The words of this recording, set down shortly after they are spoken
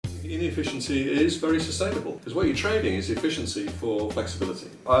inefficiency is very sustainable, because what you're trading is efficiency for flexibility.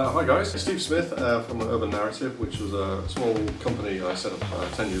 Hi guys, Steve Smith from Urban Narrative, which was a small company I set up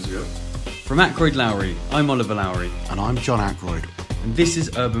 10 years ago. From Ackroyd Lowry, I'm Oliver Lowry. And I'm John Ackroyd. And this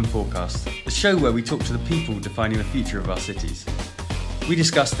is Urban Forecast, a show where we talk to the people defining the future of our cities. We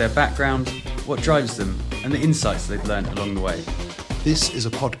discuss their background, what drives them, and the insights they've learned along the way. This is a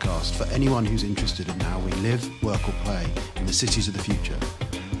podcast for anyone who's interested in how we live, work or play in the cities of the future,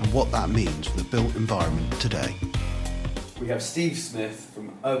 and what that means for the built environment today. We have Steve Smith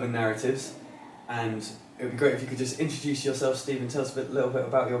from Urban Narratives, and it would be great if you could just introduce yourself, Steve, and tell us a little bit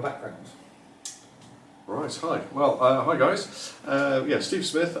about your background. Right, hi. Well, hi guys. Steve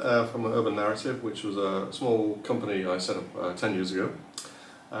Smith from Urban Narrative, which was a small company I set up 10 years ago.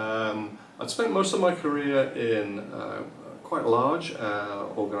 I'd spent most of my career in quite large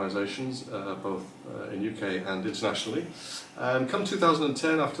organisations, both in UK and internationally. And come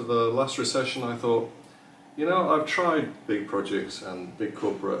 2010, after the last recession, I thought, I've tried big projects and big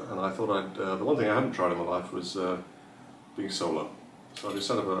corporate, and I thought the one thing I hadn't tried in my life was being solo. So I just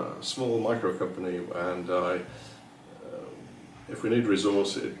set up a small micro company, and if we need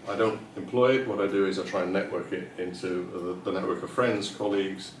resource, I don't employ it. What I do is I try and network it into the network of friends,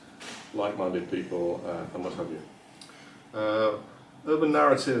 colleagues, like-minded people, and what have you. Urban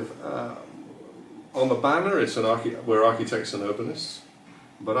Narrative, on the banner, we're architects and urbanists,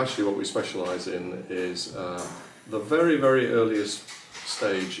 but actually what we specialise in is the very, very earliest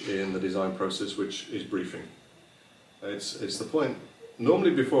stage in the design process, which is briefing. It's the point.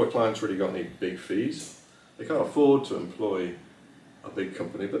 Normally, before a client's really got any big fees, they can't afford to employ a big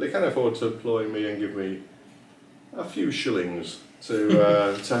company, but they can afford to employ me and give me a few shillings to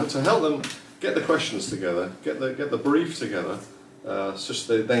help them get the questions together, get the brief together, such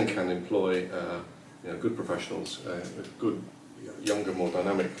that they then can employ good professionals, good younger, more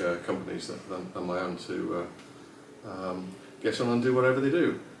dynamic companies than my own to get on and do whatever they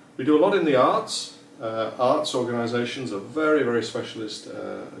do. We do a lot in the arts. Arts organisations are very, very specialist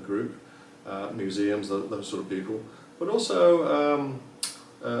group, museums, those sort of people, but also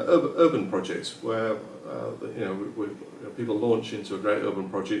urban projects where people launch into a great urban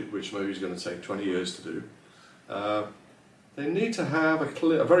project which maybe is going to take 20 years to do. They need to have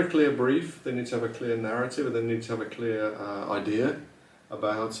a very clear brief, they need to have a clear narrative, and they need to have a clear idea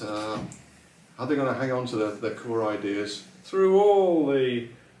about how they're going to hang on to their core ideas through all the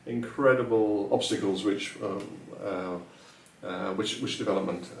incredible obstacles which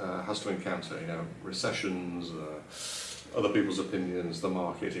development has to encounter. Recessions, other people's opinions, the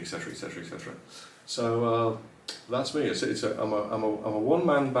market, etc., etc., etc. So that's me. I'm a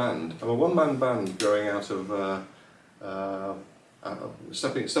one-man band. I'm a one-man band growing out of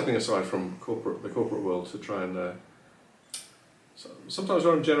stepping aside from the corporate world to try and. Sometimes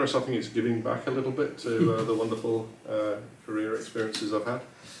when I'm generous, I think it's giving back a little bit to the wonderful career experiences I've had.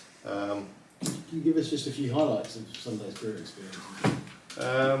 Can you give us just a few highlights of some of those career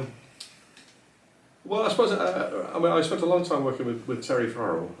experiences? Well, I suppose I spent a long time working with Terry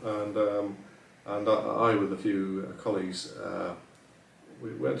Farrell, and I with a few colleagues,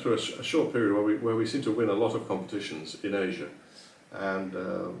 we went through a short period where we seemed to win a lot of competitions in Asia, and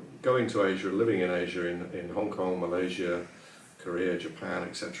going to Asia, living in Asia, in Hong Kong, Malaysia, Korea, Japan,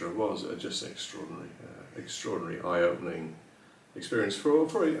 etc., was just an extraordinary, eye-opening experience for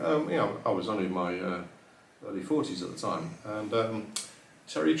I was only in my early 40s at the time, and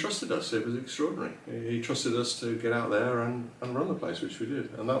Terry trusted us. It was extraordinary. He trusted us to get out there and run the place, which we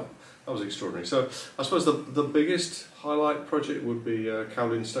did, and that was extraordinary. So I suppose the biggest highlight project would be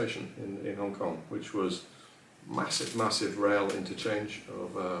Kowloon Station in Hong Kong, which was massive rail interchange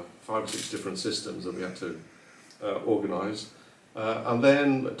of 5 or 6 different systems that we had to organise. And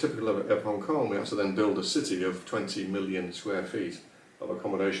then, typical of Hong Kong, we had to then build a city of 20 million square feet of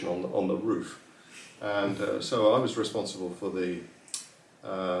accommodation on the roof. And so I was responsible for the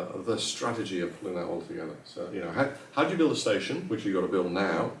strategy of pulling that all together. So, how do you build a station, which you've got to build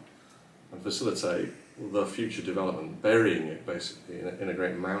now, and facilitate the future development, burying it basically in a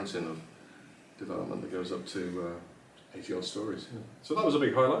great mountain of development that goes up to 80 odd stories. Yeah. So that was a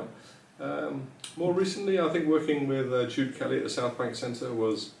big highlight. More recently, I think working with Jude Kelly at the South Bank Centre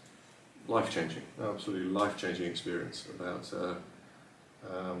was life-changing, absolutely life-changing experience about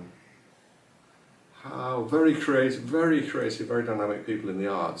how very creative, very dynamic people in the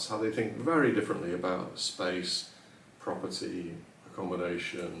arts, how they think very differently about space, property,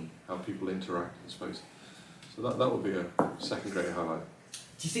 accommodation, how people interact in space. So that would be a second great highlight.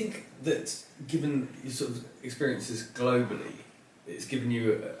 Do you think that, given your sort of experiences globally, it's given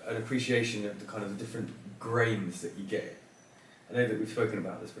you an appreciation of the kind of different grains that you get I know that we've spoken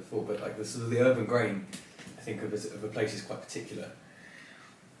about this before, but like the sort of the urban grain, I think of a place is quite particular.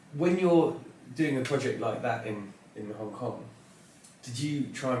 When you're doing a project like that in Hong Kong, did you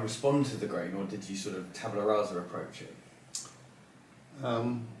try and respond to the grain, or did you sort of tabula rasa approach it?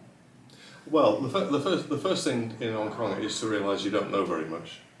 Well, the first thing in Hong Kong is to realise you don't know very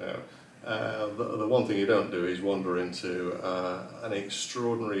much. The one thing you don't do is wander into an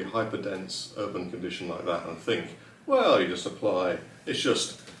extraordinary hyperdense urban condition like that and think, well, you just apply. It's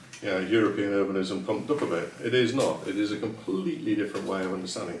just European urbanism pumped up a bit. It is not. It is a completely different way of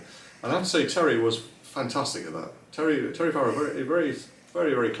understanding. And I have to say, Terry was fantastic at that. Terry Farrar, a very,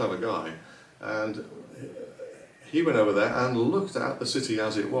 very, very clever guy, and he went over there and looked at the city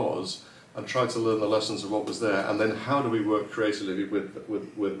as it was and tried to learn the lessons of what was there, and then how do we work creatively with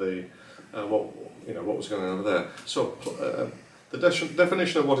the what was going on over there. So the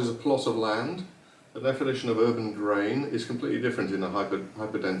definition of what is a plot of land, the definition of urban grain is completely different in a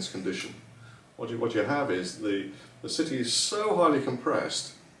hyperdense condition. What you have is the city is so highly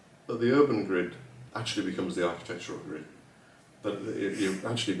compressed that the urban grid actually becomes the architectural grid. That you're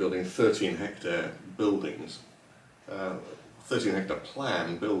actually building 13-hectare buildings, 13-hectare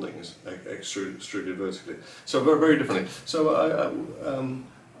plan buildings extruded vertically. So very, very differently. So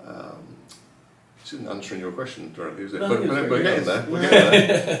this isn't answering your question directly, is it? No, but we're getting there. We're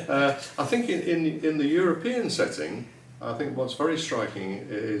getting there. I think in the European setting, I think what's very striking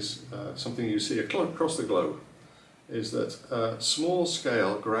is something you see across the globe, is that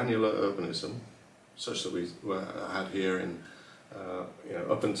small-scale granular urbanism, such that we had here in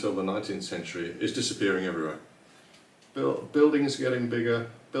up until the 19th century, is disappearing everywhere. Buildings are getting bigger,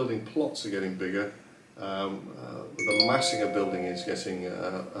 building plots are getting bigger, the massing of building is getting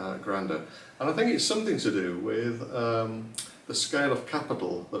grander. And I think it's something to do with the scale of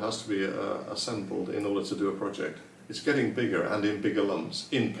capital that has to be assembled in order to do a project. It's getting bigger and in bigger lumps,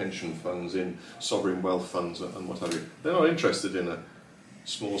 in pension funds, in sovereign wealth funds and what have you. They're not interested in a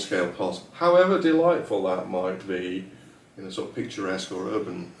small-scale plot, however delightful that might be in a sort of picturesque or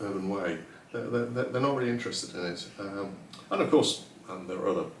urban way. They're not really interested in it. And of course, there are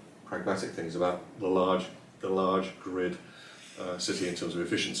other pragmatic things about the large grid city in terms of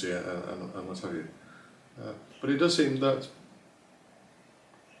efficiency and what have you. But it does seem that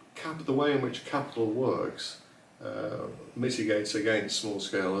the way in which capital works mitigates against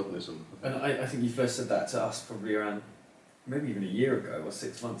small-scale urbanism. And I think you first said that to us probably around maybe even a year ago or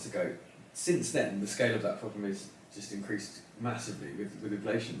 6 months ago. Since then, the scale of that problem has just increased massively with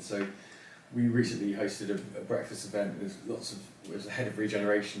inflation. So we recently hosted a breakfast event with it was the head of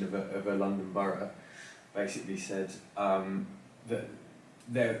regeneration of a London borough, basically said that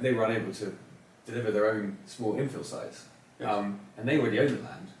they were unable to deliver their own small infill sites. Yes. And they already own the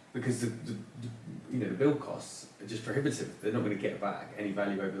land because the build costs are just prohibitive. They're not going to get back any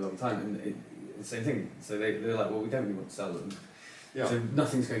value over a long time. And the same thing. So they're like, well, we don't really want to sell them. Yeah. So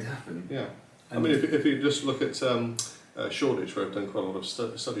nothing's going to happen. Yeah. I mean, if you just look at Shoreditch, where I've done quite a lot of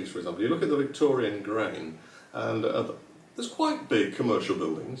studies, for example, you look at the Victorian grain, and there's quite big commercial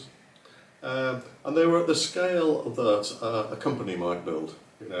buildings, and they were at the scale that a company might build,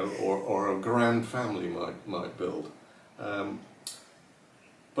 or a grand family might build.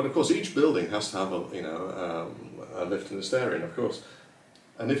 But of course, each building has to have a lift and a stair in, of course.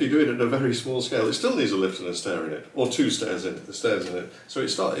 And if you do it at a very small scale, it still needs a lift and a stair in it, or two stairs in it. So it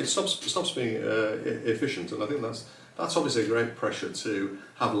stops being efficient, and I think that's obviously a great pressure to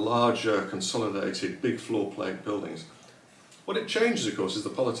have larger, consolidated, big floor plate buildings. What it changes, of course, is the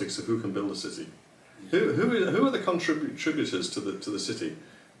politics of who can build a city. Who are the contributors to the city?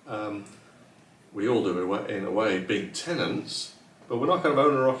 We all do, in a way, big tenants, but we're not kind of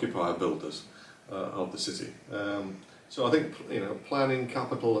owner-occupier builders of the city. So I think planning,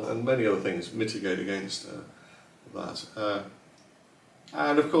 capital, and many other things mitigate against that.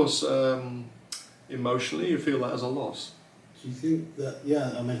 And of course, emotionally, you feel that as a loss. Do you think that?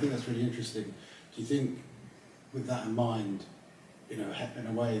 Yeah, I think that's really interesting. Do you think, with that in mind, in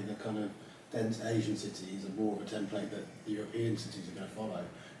a way, the kind of dense Asian cities are more of a template that the European cities are going to follow?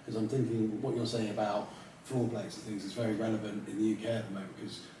 Because I'm thinking what you're saying about floor plates and things is very relevant in the UK at the moment,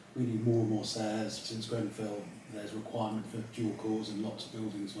 because we need more and more stairs. Since Grenfell, there's a requirement for dual cores in lots of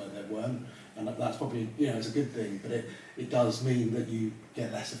buildings where there weren't, and that's probably it's a good thing, but it does mean that you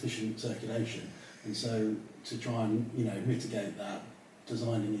get less efficient circulation, and so to try and mitigate that,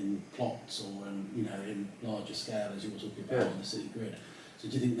 designing in plots or in larger scale, as you were talking about on the city grid. So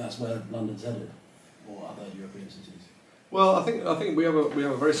do you think that's where London's headed, or other European cities? Well, I think we have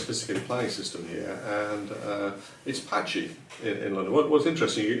a very sophisticated planning system here, and it's patchy in London. What's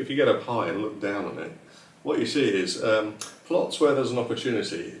interesting, if you get up high and look down on it, what you see is plots where there's an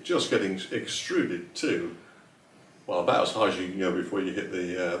opportunity just getting extruded to, well, about as high as you can go before you hit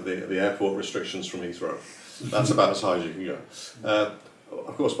the airport restrictions from Heathrow. That's about as high as you can go.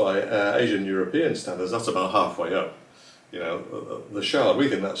 Of course, by Asian European standards, that's about halfway up. You know, the Shard, we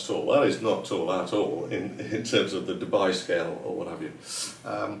think that's tall. That is not tall at all in terms of the Dubai scale or what have you.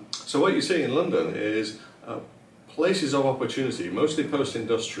 So what you see in London is places of opportunity, mostly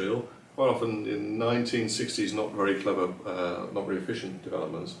post-industrial, quite often in 1960s, not very clever, not very efficient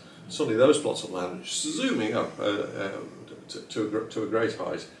developments. Suddenly those plots of land zooming up to a great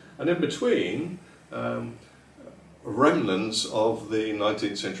height. And in between, remnants of the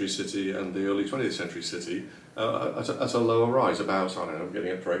 19th century city and the early 20th century city at a lower rise, about, I don't know,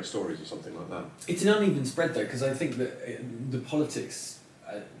 getting up for 8 stories or something like that. It's an uneven spread though, because I think that the politics,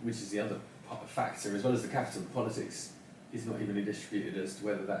 which is the other factor, as well as the capital, politics is not evenly distributed as to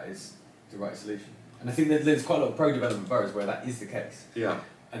whether that is the right solution. And I think that there's quite a lot of pro-development boroughs where that is the case. Yeah.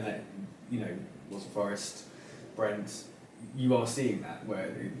 And that, you know, Waltham Forest, Brent, you are seeing that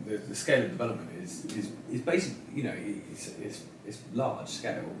where the scale of development is basically, you know, it's large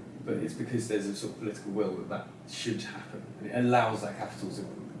scale, but it's because there's a sort of political will that should happen, and it allows that capital to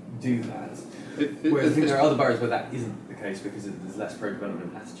do that. Whereas I think there are other boroughs where that isn't the case because there's less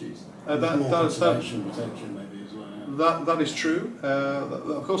pro-development attitudes. More conservation, protection maybe as well. Yeah. That is true.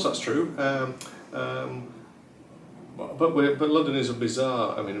 Of course, that's true. But London is a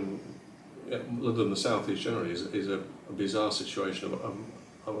bizarre. I mean, London, the South East generally is a bizarre situation of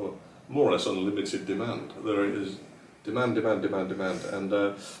a more or less unlimited demand. There is demand, and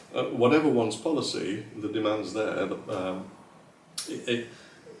whatever one's policy, the demand's there.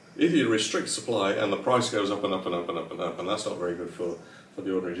 Either you restrict supply and the price goes up and up and up and up and up, and that's not very good for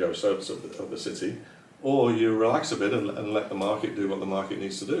the ordinary Joe Soaps of the city, or you relax a bit and let the market do what the market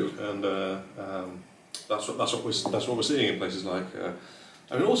needs to do, and that's what we're seeing in places like.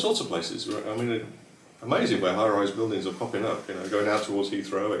 I mean, all sorts of places. I mean, amazing where high-rise buildings are popping up. You know, going out towards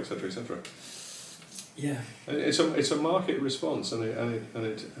Heathrow, etc., etc. Yeah. It's a market response, and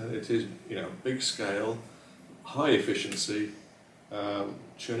it is, you know, big scale, high efficiency,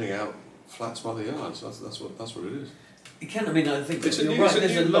 churning out flats by the yards. That's what it is. It can. I mean, I think it's you're right.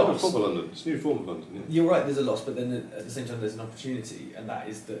 There's a loss. Form of London. It's a new form of London. Yeah. You're right. There's a loss, but then at the same time, there's an opportunity, and that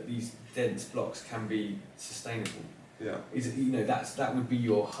is that these dense blocks can be sustainable. Yeah. You know, that would be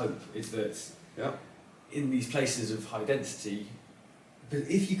your hope, is that yeah. in these places of high density, but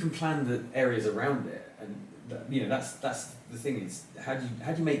if you can plan the areas around it, and that, you know, that's the thing, is how do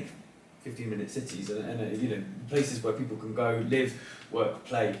you make 15-minute cities and you know, places where people can go, live, work,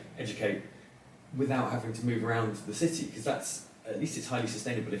 play, educate, without having to move around the city, because that's, at least it's highly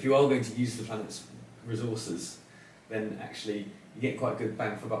sustainable. If you are going to use the planet's resources, then actually you get quite a good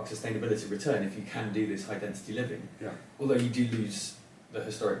bang for buck sustainability return if you can do this high density living. Yeah. Although you do lose the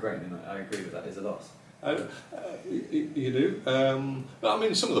historic grain, and I agree that is a loss. You do. But I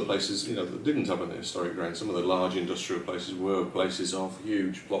mean, some of the places, you know, that didn't have an historic grain, some of the large industrial places were places of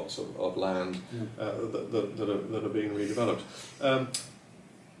huge plots of land that are being redeveloped.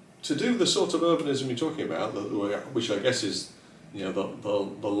 To do the sort of urbanism you're talking about, which I guess is, you know,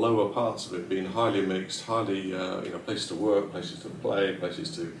 the lower parts of it being highly mixed, highly you know, places to work, places to play,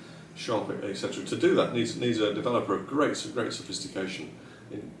 places to shop, etc. To do that needs a developer of great sophistication,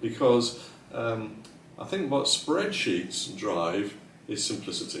 because I think what spreadsheets drive is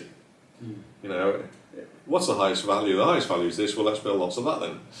simplicity. You know, what's the highest value? The highest value is this. Well, let's build lots of that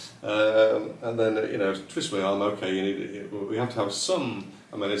then. And then, you know, twist my arm. Okay, we have to have some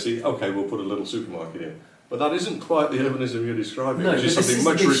amenity. Okay, we'll put a little supermarket in. But that isn't quite the urbanism you're describing, which is something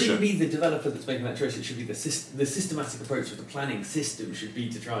much richer. It shouldn't be the developer that's making that choice. It should be the systematic approach of the planning system should be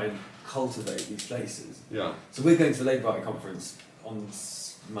to try and cultivate these places. Yeah. So we're going to the Labour Party conference on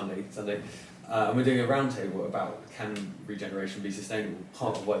Sunday, and we're doing a roundtable about can regeneration be sustainable.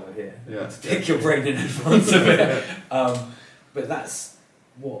 Part of why we're here. Yeah. To pick your brain in advance of it. But that's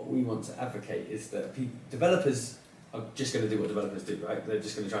what we want to advocate, is that developers are just going to do what developers do, right? They're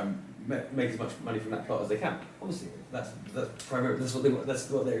just going to try and make as much money from that plot as they can. Obviously, that's primary. That's what they want. That's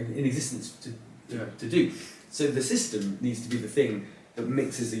what they're in existence to do. So the system needs to be the thing that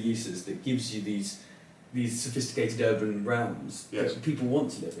mixes the uses, that gives you these sophisticated urban realms that people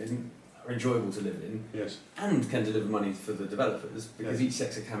want to live in, are enjoyable to live in, and can deliver money for the developers, because each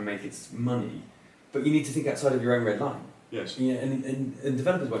sector can make its money. But you need to think outside of your own red line. Yes. Yeah, and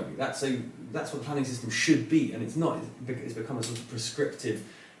developers won't be that. So that's what the planning system should be, and it's not. It's become a sort of prescriptive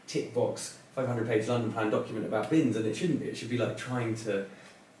tick box 500-page London plan document about bins, and it shouldn't be. It should be like trying to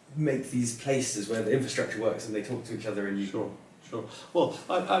make these places where the infrastructure works and they talk to each other, and you Sure. Well,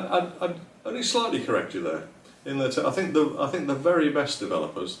 I'd only slightly correct you there, in that I think the very best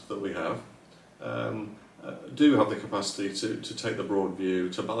developers that we have do have the capacity to take the broad view,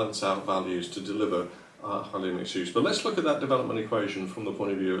 to balance out values, to deliver highly mixed use. But let's look at that development equation from the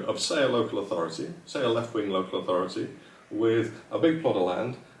point of view of, say, a local authority, say a left-wing local authority, with a big plot of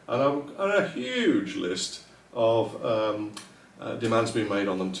land and a huge list of demands being made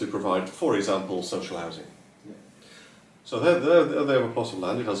on them to provide, for example, social housing. Yeah. So they have a plot of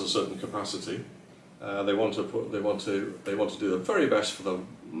land. It has a certain capacity. They want to do the very best for the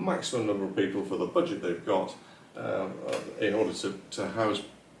maximum number of people for the budget they've got in order to house,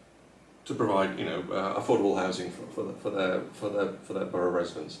 to provide affordable housing for their borough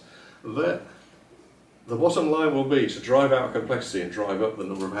residents. The bottom line will be to drive out complexity and drive up the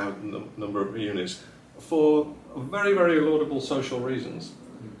number of units for very, very laudable social reasons,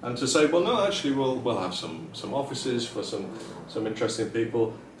 and to say, well, no, actually we'll have some offices for some interesting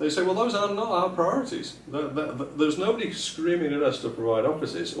people. They say, well, those are not our priorities. There's nobody screaming at us to provide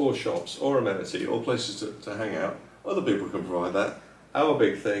offices or shops or amenity or places to hang out. Other people can provide that. Our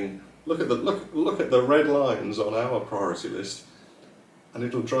big thing. Look at the red lines on our priority list, and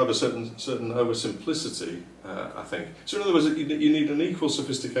it'll drive a certain oversimplicity, I think. So in other words, you need an equal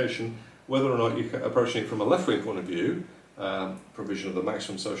sophistication, whether or not you're approaching it from a left-wing point of view, provision of the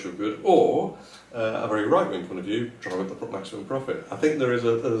maximum social good, or a very right-wing point of view, drive up the maximum profit. I think there's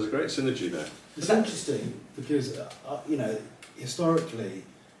a great synergy there. It's interesting because, historically,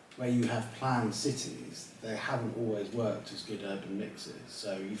 where you have planned cities, they haven't always worked as good urban mixes.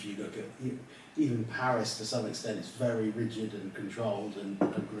 So if you look at even Paris, to some extent, it's very rigid and controlled and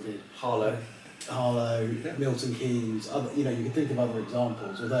gridded. Harlow, Yeah. Milton Keynes. You can think of other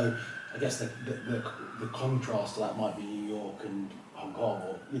examples. Although I guess the contrast to that might be New York and Hong Kong,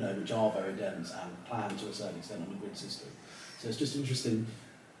 or which are very dense and planned to a certain extent on the grid system. So it's just interesting.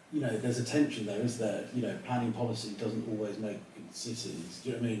 There's a tension there, is there? Planning policy doesn't always make good cities. Do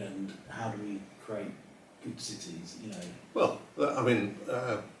you know what I mean? And how do we create good cities? Well,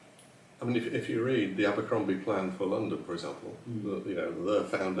 if you read the Abercrombie plan for London, for example, the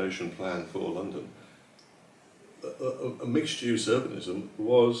foundation plan for London, a mixed-use urbanism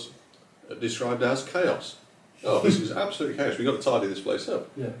was described as chaos. Oh, this is absolute chaos. We've got to tidy this place up.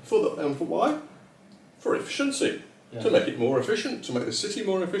 Yeah. For why? For efficiency. Yeah. To make it more efficient, to make the city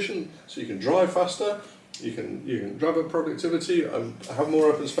more efficient, so you can drive faster, you can drive up productivity, have more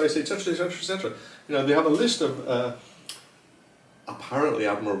open space, etc., etc., etc. They have a list of apparently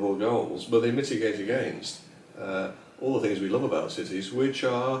admirable goals, but they mitigate against all the things we love about cities, which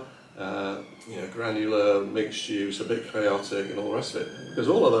are granular, mixed use, a bit chaotic, and all the rest of it. Because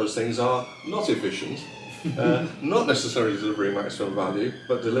all of those things are not efficient, not necessarily delivering maximum value,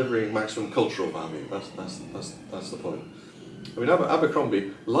 but delivering maximum cultural value. That's the point.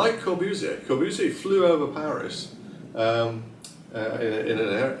 Abercrombie, like Corbusier flew over Paris in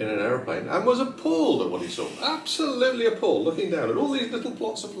an aeroplane and was appalled at what he saw. Absolutely appalled, looking down at all these little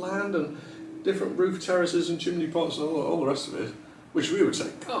plots of land and different roof terraces and chimney pots and all the rest of it, which we would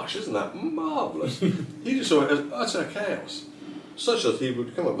say, gosh, isn't that marvellous? He just saw it as utter chaos, such that he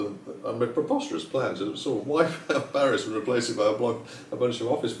would come up with a preposterous plan to sort of wipe out Paris and replace it by a bunch of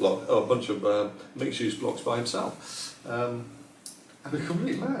office blocks, or a bunch of mixed-use blocks by himself. And a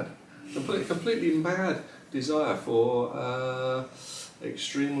completely mad desire for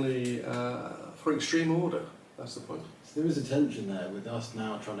extreme order. That's the point. So there is a tension there with us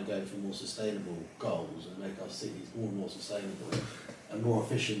now trying to go for more sustainable goals and make our cities more and more sustainable and more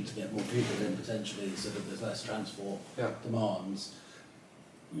efficient to get more people in potentially, so that there's less transport demands.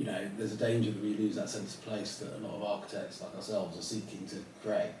 There's a danger that we lose that sense of place that a lot of architects like ourselves are seeking to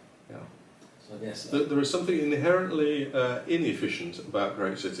create. Yeah. So I guess there is something inherently inefficient about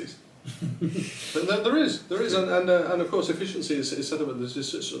great cities. But there is, and of course efficiency is set up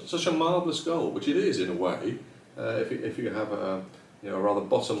as such a marvellous goal, which it is in a way, if you have a rather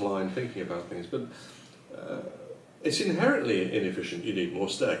bottom line thinking about things. But it's inherently inefficient. You need more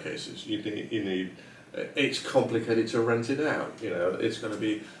staircases. You need. It's complicated to rent it out. It's going to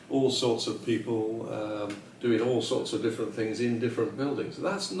be all sorts of people doing all sorts of different things in different buildings.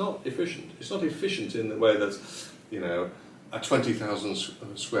 That's not efficient. It's not efficient in the way that a 20,000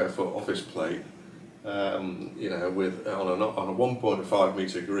 square foot office plate, with on a 1.5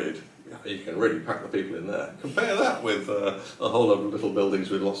 metre grid. You can really pack the people in there. Compare that with a whole lot of little buildings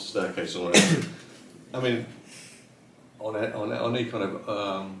with lots of staircases on it. I mean, on any kind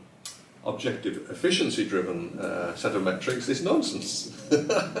of objective, efficiency-driven set of metrics, it's nonsense.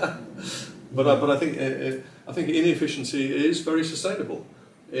 but I think inefficiency is very sustainable.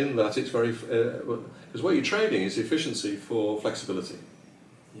 in that it's very because what you're trading is efficiency for flexibility.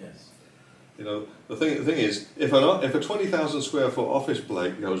 Yes. You know, the thing is, if a 20,000 square foot office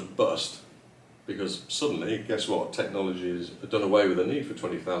block goes bust, because suddenly, guess what? Technology has done away with the need for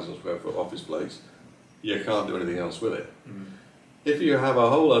 20,000 square foot office blocks. You can't do anything else with it. Mm. If you have a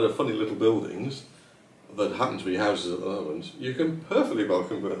whole load of funny little buildings that happen to be houses at the moment, you can perfectly well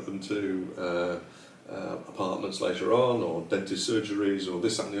convert them to apartments later on, or dentist surgeries, or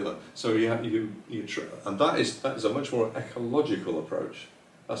this, that, and the other. So and that is a much more ecological approach.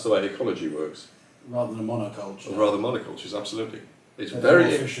 That's the way ecology works. Rather than monoculture. Rather than monocultures, absolutely. It's They're very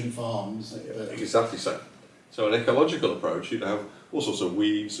efficient farms. exactly so. So an ecological approach, you'd have all sorts of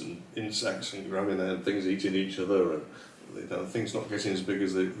weeds and insects and growing there, and things eating each other, and things not getting as big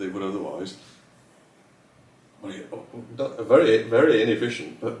as they would otherwise. Very, very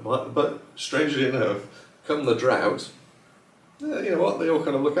inefficient, but strangely enough, come the drought, you know what, they all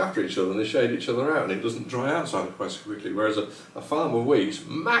kind of look after each other and they shade each other out, and it doesn't dry out so quite so quickly. Whereas a farm of wheat,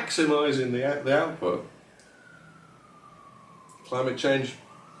 maximising the output, climate change,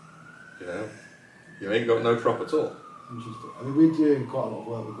 you ain't got no crop at all. Interesting. I mean, we're doing quite a lot of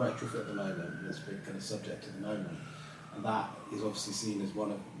work with retrofit at the moment. That's a big kind of subject at the moment, and that is obviously seen as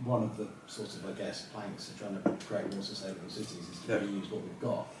one of the sorts of, I guess, planks of trying to create more sustainable cities is to reuse what we've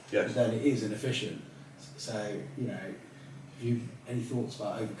got. Yes. But then it is inefficient. So, you know, have you any thoughts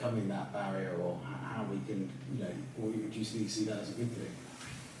about overcoming that barrier, or how we can, or would you see that as a good thing?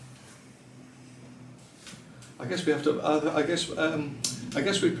 I guess we have to. I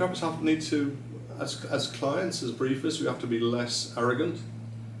guess we perhaps need to, as clients, as briefers, we have to be less arrogant.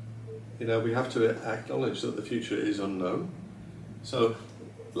 You know, we have to acknowledge that the future is unknown. So,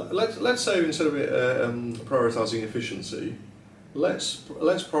 let's say instead of prioritising efficiency, let's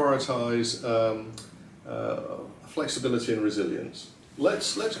prioritise flexibility and resilience.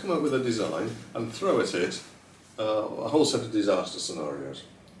 Let's come up with a design and throw at it a whole set of disaster scenarios.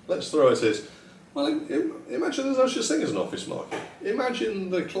 Let's throw at it. Well, imagine there's no such thing as an office market. Imagine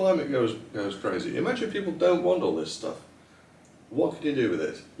the climate goes crazy. Imagine people don't want all this stuff. What could you do with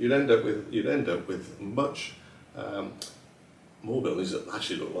it? You'd end up with much more buildings that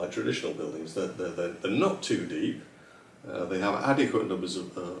actually look like traditional buildings. They're not too deep. They have adequate numbers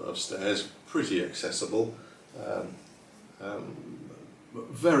of stairs, pretty accessible.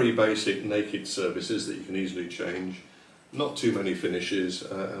 Very basic naked services that you can easily change. Not too many finishes,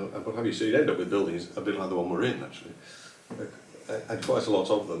 and what have you. So you'd end up with buildings a bit like the one we're in, actually, and quite a lot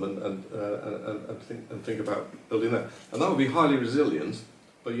of them, and think about building that. And that would be highly resilient,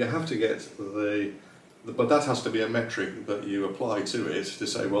 but you have to get but that has to be a metric that you apply to it to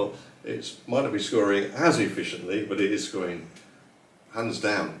say, well, it might not be scoring as efficiently, but it is scoring hands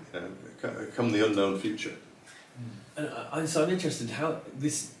down, come the unknown future. And so I'm interested how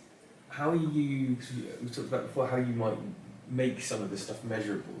we talked about before how you might make some of this stuff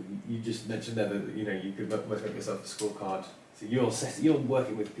measurable. You just mentioned there that you could almost make yourself a scorecard. So you're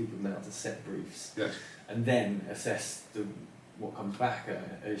working with people now to set briefs, yes, and then assess what comes back.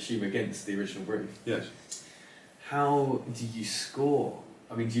 I assume against the original brief. Yes. How do you score?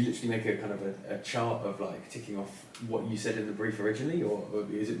 I mean, do you literally make a kind of a chart of like ticking off what you said in the brief originally, or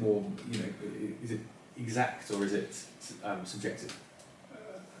is it more is it exact or is it subjective?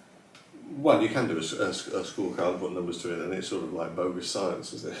 Well, you can do a scorecard, put numbers to it, and it's sort of like bogus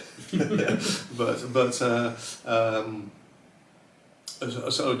science, isn't it?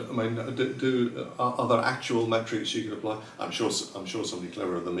 So I mean, are there actual metrics you could apply? I'm sure somebody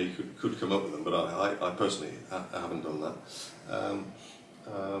cleverer than me could come up with them, but I personally haven't done that.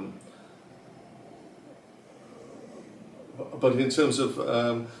 But in terms of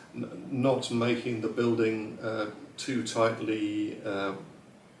not making the building too tightly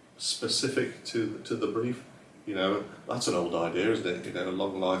specific to the brief, that's an old idea, isn't it?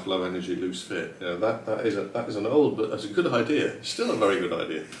 Long life, low energy, loose fit. That is an old, but that's a good idea. Still a very good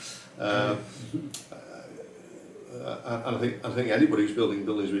idea. And I think anybody who's building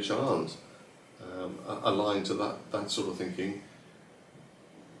buildings which aren't aligned to that sort of thinking,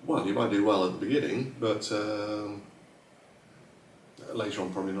 well, you might do well at the beginning, but later on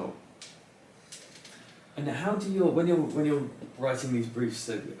probably not. And how do you, when you're writing these briefs,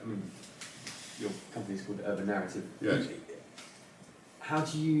 so, I mean, your company's called Urban Narrative. Yes. Are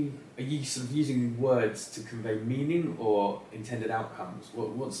you sort of using words to convey meaning or intended outcomes?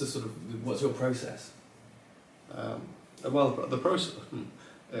 What's your process? Well, the process,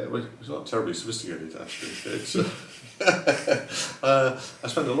 it's not terribly sophisticated actually. It's, I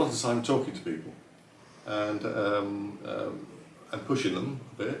spend a lot of time talking to people, and and pushing them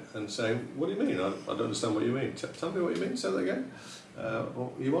a bit and saying, what do you mean? I don't understand what you mean. Tell me what you mean. Say that again.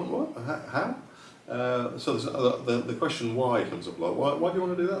 Well, you want what? How? So the question why comes up a lot. Why do you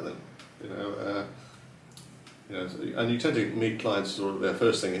want to do that then? And you tend to meet clients where their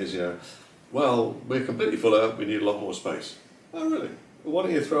first thing is, well, we're completely full up, we need a lot more space. Oh, really? Well, why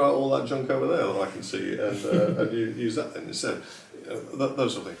don't you throw out all that junk over there that I can see and you use that then instead?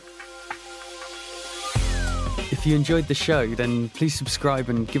 Those sort of things. If you enjoyed the show, then please subscribe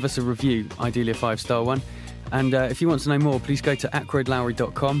and give us a review, ideally a 5-star one. And if you want to know more, please go to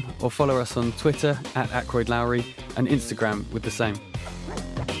ackroydlowry.com or follow us on Twitter @ackroydlowry and Instagram with the same.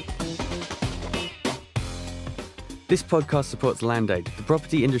 This podcast supports LandAid, the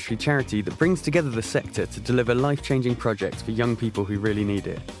property industry charity that brings together the sector to deliver life-changing projects for young people who really need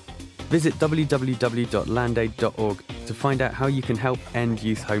it. Visit www.landaid.org to find out how you can help end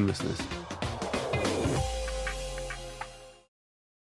youth homelessness.